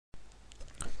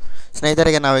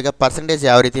ಸ್ನೇಹಿತರಿಗೆ ನಾವೀಗ ಪರ್ಸೆಂಟೇಜ್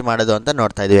ಯಾವ ರೀತಿ ಮಾಡೋದು ಅಂತ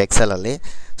ನೋಡ್ತಾ ಇದ್ದೀವಿ ಎಕ್ಸೆಲಲ್ಲಿ.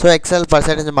 ಸೊ ಎಕ್ಸೆಲ್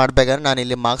ಪರ್ಸೆಂಟೇಜ್ ಮಾಡಬೇಕಾದ್ರೆ ನಾನು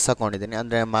ಇಲ್ಲಿ ಮಾರ್ಕ್ಸ್ ಹಾಕ್ಕೊಂಡಿದ್ದೀನಿ,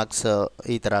 ಅಂದರೆ ಮಾರ್ಕ್ಸ್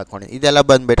ಈ ಥರ ಹಾಕ್ಕೊಂಡಿದ್ದೀನಿ. ಇದೆಲ್ಲ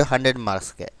ಬಂದುಬಿಟ್ಟು 100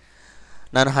 ಮಾರ್ಕ್ಸ್ಗೆ.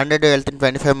 ನಾನು 100 ಹೇಳ್ತೀನಿ,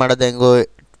 25 ಮಾಡೋದು ಹೆಂಗೋ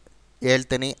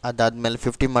ಹೇಳ್ತೀನಿ, ಅದಾದಮೇಲೆ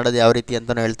 50 ಮಾಡೋದು ಯಾವ ರೀತಿ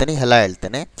ಅಂತಲೂ ಹೇಳ್ತೀನಿ, ಎಲ್ಲ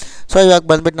ಹೇಳ್ತೇನೆ. ಸೊ ಇವಾಗ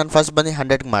ಬಂದುಬಿಟ್ಟು ನಾನು ಫಸ್ಟ್ ಬಂದು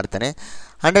 100ಗೆ ಮಾಡ್ತೇನೆ.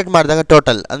 100 ಮಾಡಿದಾಗ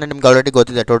ಟೋಟಲ್, ಅಂದರೆ ನಿಮ್ಗೆ ಆಲ್ರೆಡಿ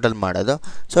ಗೊತ್ತಿದೆ ಟೋಟಲ್ ಮಾಡೋದು.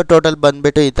 ಸೊ ಟೋಟಲ್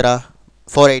ಬಂದುಬಿಟ್ಟು ಈ ಥರ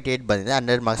 488 ಬಂದಿದೆ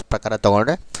 100 ಮಾರ್ಕ್ಸ್ ಪ್ರಕಾರ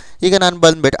ತೊಗೊಂಡ್ರೆ. ಈಗ ನಾನು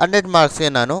ಬಂದುಬಿಟ್ಟು 100 ಮಾರ್ಕ್ಸ್ಗೆ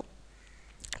ನಾನು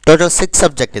ಟೋಟಲ್ 6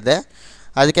 ಸಬ್ಜೆಕ್ಟ್ ಇದೆ,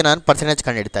 ಅದಕ್ಕೆ ನಾನು ಪರ್ಸೆಂಟೇಜ್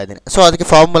ಕಂಡುಹಿಡ್ತಾ ಇದ್ದೀನಿ. ಸೊ ಅದಕ್ಕೆ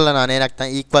ಫಾರ್ಮುಲಾ ನಾನು ಏನಾಗ್ತಾನೆ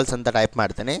ಈಕ್ವಲ್ಸ್ ಅಂತ ಟೈಪ್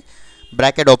ಮಾಡ್ತೀನಿ,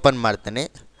 ಬ್ರ್ಯಾಕೆಟ್ ಓಪನ್ ಮಾಡ್ತೀನಿ.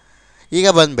 ಈಗ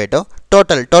ಬಂದುಬಿಟ್ಟು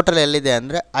ಟೋಟಲ್ ಎಲ್ಲಿದೆ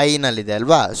ಅಂದರೆ ಐನಲ್ಲಿದೆ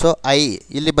ಅಲ್ವಾ. ಸೊ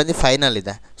ಇಲ್ಲಿ ಬಂದು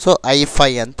 5ನಲ್ಲಿದೆ. ಸೊ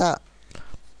I5 ಅಂತ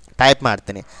ಟೈಪ್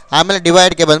ಮಾಡ್ತೀನಿ. ಆಮೇಲೆ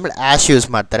ಡಿವೈಡ್ಗೆ ಬಂದುಬಿಟ್ಟು ಆ್ಯಶ್ ಯೂಸ್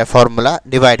ಮಾಡ್ತಾರೆ ಫಾರ್ಮುಲಾ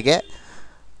ಡಿವೈಡ್ಗೆ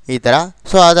ಈ ಥರ.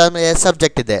 ಸೊ ಅದಾದಮೇಲೆ ಎಷ್ಟು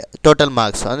ಸಬ್ಜೆಕ್ಟ್ ಇದೆ ಟೋಟಲ್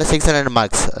ಮಾರ್ಕ್ಸ್ ಅಂದರೆ 600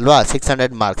 ಮಾರ್ಕ್ಸ್ ಅಲ್ವಾ,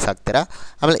 600 ಮಾರ್ಕ್ಸ್ ಹಾಕ್ತೀರಾ.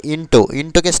 ಆಮೇಲೆ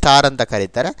ಇಂಟುಗೆ ಸ್ಟಾರ್ ಅಂತ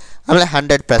ಕರೀತಾರೆ. ಆಮೇಲೆ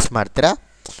 100 ಪ್ರೆಸ್ ಮಾಡ್ತೀರಾ.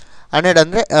 100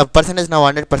 ಅಂದರೆ ಪರ್ಸೆಂಟೇಜ್ ನಾವು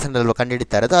 100% ಅಲ್ವಾ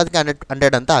ಕಂಡುಹಿಡಿತಾ ಇರೋದು, ಅದಕ್ಕೆ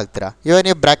 100 ಅಂತ ಹಾಕ್ತೀರಾ. ಇವಾಗ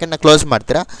ನೀವು ಬ್ರ್ಯಾಕೆಟ್ನ ಕ್ಲೋಸ್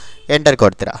ಮಾಡ್ತೀರಾ, ಎಂಟರ್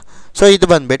ಕೊಡ್ತೀರಾ. ಸೊ ಇದು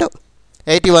ಬಂದುಬಿಟ್ಟು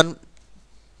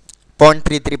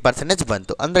 81.33%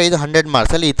 ಬಂತು. ಅಂದರೆ ಇದು 100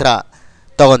 ಮಾರ್ಕ್ಸಲ್ಲಿ ಈ ಥರ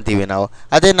ತೊಗೊತೀವಿ ನಾವು.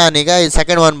 ಅದೇ ನಾನೀಗ ಈ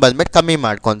ಸೆಕೆಂಡ್ ಒನ್ ಬಂದುಬಿಟ್ಟು ಕಮ್ಮಿ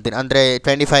ಮಾಡ್ಕೊತೀನಿ, ಅಂದರೆ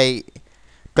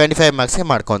 25 ಮಾರ್ಕ್ಸ್ಗೆ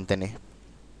ಮಾಡ್ಕೊತೀನಿ.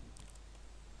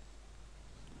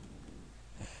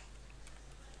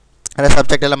 ಅಂದರೆ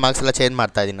ಸಬ್ಜೆಕ್ಟ್ ಎಲ್ಲ ಮಾರ್ಕ್ಸ್ ಎಲ್ಲ ಚೇಂಜ್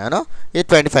ಮಾಡ್ತಾಯಿದ್ದೀನಿ ನಾನು. ಇದು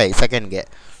 25 ಸೆಕೆಂಡ್ಗೆ.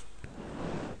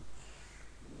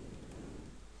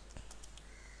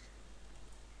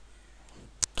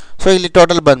 ಸೊ ಇಲ್ಲಿ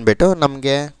ಟೋಟಲ್ ಬಂದುಬಿಟ್ಟು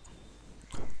ನಮಗೆ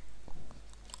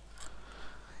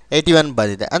 81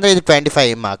 ಬಂದಿದೆ, ಅಂದರೆ ಇದು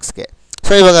 25 ಮಾರ್ಕ್ಸ್ಗೆ.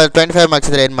 ಸೊ ಇವಾಗ 25 ಮಾರ್ಕ್ಸ್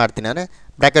ಇದ್ದರೆ ಏನು ಮಾಡ್ತೀನಿ ಅಂದರೆ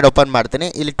ಬ್ರ್ಯಾಕೆಟ್ ಓಪನ್ ಮಾಡ್ತೀನಿ.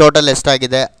 ಇಲ್ಲಿ ಟೋಟಲ್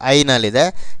ಎಷ್ಟಾಗಿದೆ ಐನಲ್ಲಿದೆ,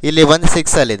 ಇಲ್ಲಿ ಬಂದು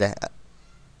 6ಅಲ್ಲಿದೆ.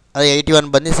 ಅದು 81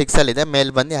 ಬಂದು 6ಅಲ್ಲಿದೆ,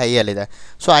 ಮೇಲೆ ಬಂದು ಐಯಲ್ಲಿದೆ.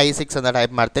 ಸೊ I6 ಅಂತ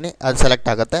ಟೈಪ್ ಮಾಡ್ತೀನಿ, ಅದು ಸೆಲೆಕ್ಟ್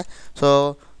ಆಗುತ್ತೆ. ಸೊ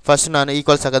ಫಸ್ಟ್ ನಾನು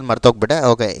ಈಕ್ವಲ್ಸ್ ಆಗೋದು ಮರ್ತೋಗ್ಬಿಟ್ಟೆ.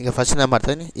 ಓಕೆ, ಈಗ ಫಸ್ಟ್ ನಾನು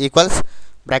ಮಾಡ್ತೀನಿ ಈಕ್ವಲ್ಸ್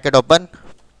ಬ್ರ್ಯಾಕೆಟ್ ಓಪನ್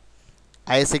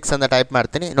I6 ಅಂತ ಟೈಪ್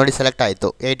ಮಾಡ್ತೀನಿ. ನೋಡಿ ಸೆಲೆಕ್ಟ್ ಆಯಿತು,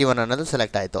 81 ಅನ್ನೋದು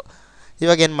ಸೆಲೆಕ್ಟ್ ಆಯಿತು.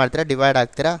 ಇವಾಗ ಏನು ಮಾಡ್ತೀರಾ, ಡಿವೈಡ್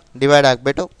ಆಗ್ತೀರಾ. ಡಿವೈಡ್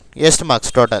ಆಗಿಬಿಟ್ಟು ಎಷ್ಟು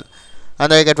ಮಾರ್ಕ್ಸ್ ಟೋಟಲ್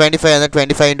ಅಂದರೆ ಈಗ 25 ಅಂದರೆ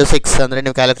 25 × 6 ಅಂದರೆ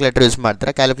ನೀವು ಕ್ಯಾಲ್ಕುಲೇಟರ್ ಯೂಸ್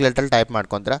ಮಾಡ್ತೀರಾ. ಕ್ಯಾಲ್ಕುಲೇಟರಲ್ಲಿ ಟೈಪ್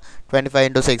ಮಾಡ್ಕೊತೀರಾ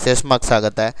 25 × 6 ಎಷ್ಟು ಮಾರ್ಕ್ಸ್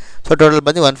ಆಗುತ್ತೆ. ಸೊ ಟೋಟಲ್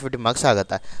ಬಂದು 150 ಮಾರ್ಕ್ಸ್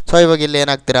ಆಗುತ್ತೆ. ಸೊ ಇವಾಗ ಇಲ್ಲಿ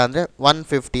ಏನಾಗ್ತೀರಾ ಅಂದರೆ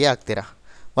 150 ಆಗ್ತೀರಾ.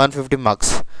 150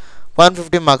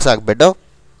 ಮಾರ್ಕ್ಸ್ ಆಗಿಬಿಟ್ಟು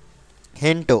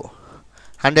ಇಂಟು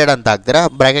 100 ಅಂತ ಹಾಕ್ತೀರಾ,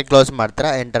 ಬ್ರ್ಯಾಕೆಟ್ ಕ್ಲೋಸ್ ಮಾಡ್ತೀರಾ,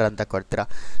 ಎಂಟರ್ ಅಂತ ಕೊಡ್ತೀರಾ.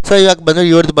 ಸೊ ಇವಾಗ ಬಂದು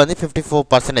ಇವ್ರದ್ದು ಬಂದು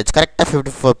 54%, ಕರೆಕ್ಟಾಗಿ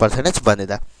 54%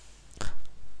 ಬಂದಿದೆ.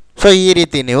 ಸೊ ಈ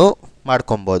ರೀತಿ ನೀವು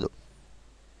ಮಾಡ್ಕೊಬೋದು.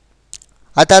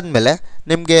 ಅದಾದಮೇಲೆ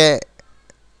ನಿಮಗೆ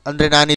ಅಂದರೆ ನಾನು